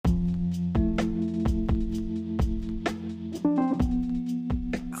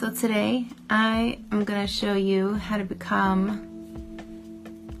today I am going to show you how to become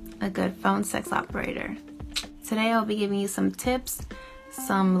a good phone sex operator. Today I'll be giving you some tips,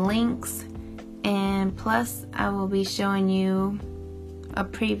 some links, and plus I will be showing you a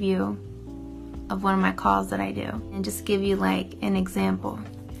preview of one of my calls that I do and just give you like an example.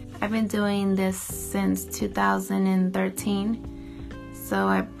 I've been doing this since 2013, so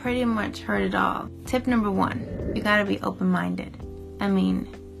I pretty much heard it all. Tip number 1, you gotta be open-minded. I mean,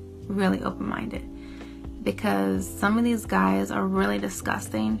 really open-minded. Because some of these guys are really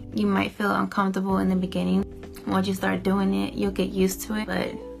disgusting. You might feel uncomfortable in the beginning. Once you start doing it, you'll get used to it.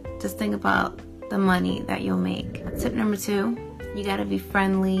 But just think about the money that you'll make. Tip number 2, you gotta be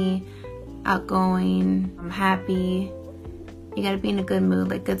friendly, outgoing, happy. You gotta be in a good mood,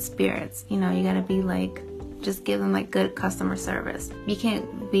 like good spirits. You know, you gotta be like, just give them like good customer service. You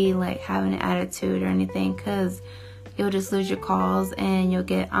can't be like having an attitude or anything, because you'll just lose your calls and you'll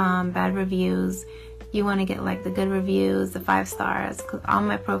get bad reviews. You want to get like the good reviews, the 5 stars, because all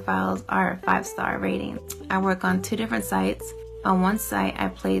my profiles are 5-star ratings. I work on 2 different sites. On one site I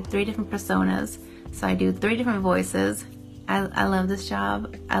play 3 different personas, so I do 3 different voices. I love this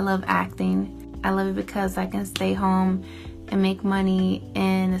job. I love acting. I love it because I can stay home and make money,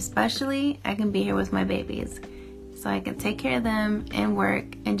 and especially I can be here with my babies, so I can take care of them and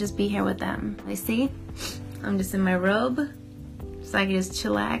work and just be here with them. You see, I'm just in my robe, so I can just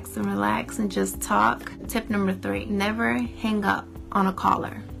chillax and relax and just talk. Tip number 3, never hang up on a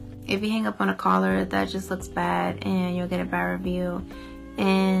caller. If you hang up on a caller, that just looks bad and you'll get a bad review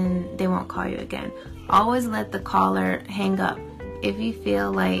and they won't call you again. Always let the caller hang up. If you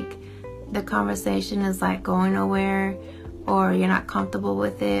feel like the conversation is like going nowhere, or you're not comfortable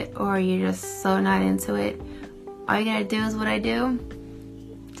with it, or you're just so not into it, all you gotta do is what I do.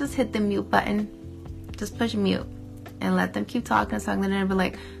 Just hit the mute button. Just push mute and let them keep talking and talking, and then they'll be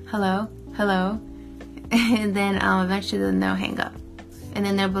like, hello, hello, and then eventually then they'll hang up, and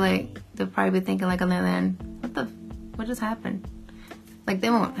then they'll be like, they'll probably be thinking like on the other end, what just happened? Like, they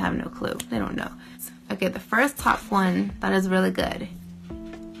won't have no clue. They don't know. Okay, the first top one that is really good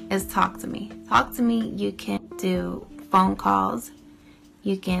is talk to me. Talk to me. You can do phone calls.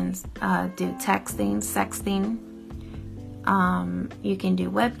 You can do texting, sexting. You can do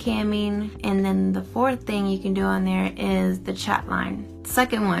webcamming, and then the 4th thing you can do on there is the chat line.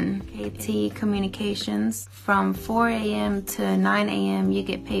 Second one, KT Communications. From 4 a.m. to 9 a.m. you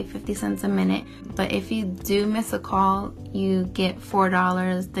get paid 50 cents a minute, but if you do miss a call, you get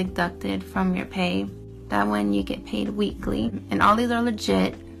 $4 deducted from your pay. That one you get paid weekly, and all these are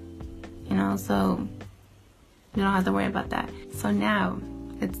legit, you know, so you don't have to worry about that. So now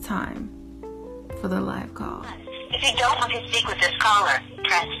it's time for the live call. If you don't want to speak with this caller,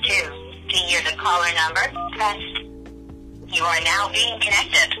 press 2. To hear the caller number, press. You are now being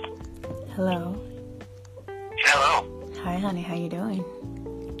connected. Hello. Hello. Hi, honey. How you doing?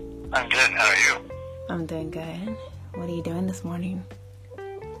 I'm good. How are you? I'm doing good. What are you doing this morning?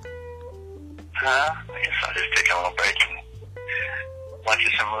 I guess I'll just take a little break and watch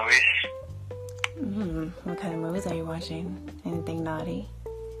some movies. What kind of movies are you watching? Anything naughty?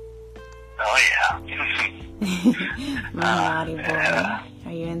 Oh, yeah. My naughty boy.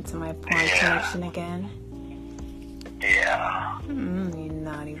 Are you into my porn collection again? Yeah. You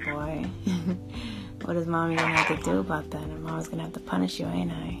naughty boy. What is mommy gonna have to do about that? And mom's gonna have to punish you,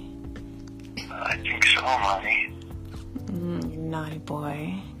 ain't I? I think so, Mommy. You naughty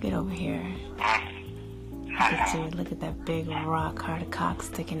boy. Get over here. Look at you. Look at that big rock hard cock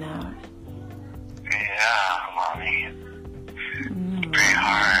sticking out. Yeah, Mommy. Pretty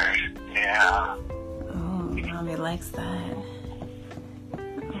hard. Yeah. Oh, mommy likes that.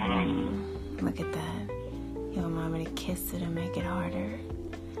 Look at that. You want mommy to kiss it and make it harder?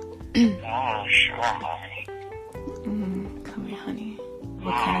 Oh, sure, Mommy. Come here, honey.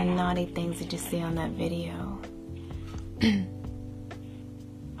 What kind of naughty things did you see on that video?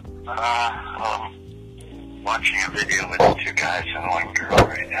 Watching a video with 2 guys and 1 girl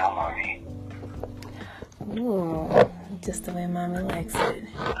right now, Mommy. Ooh, just the way mommy likes it.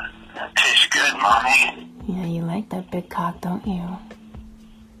 That tastes good, Mommy. Yeah, you like that big cock, don't you?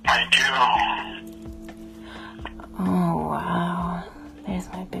 I do. Oh, wow. There's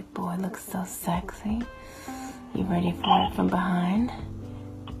my big boy. Looks so sexy. You ready for it from behind?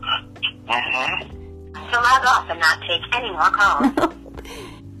 So log off and not take any more calls.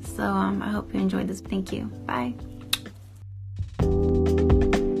 So, I hope you enjoyed this. Thank you. Bye.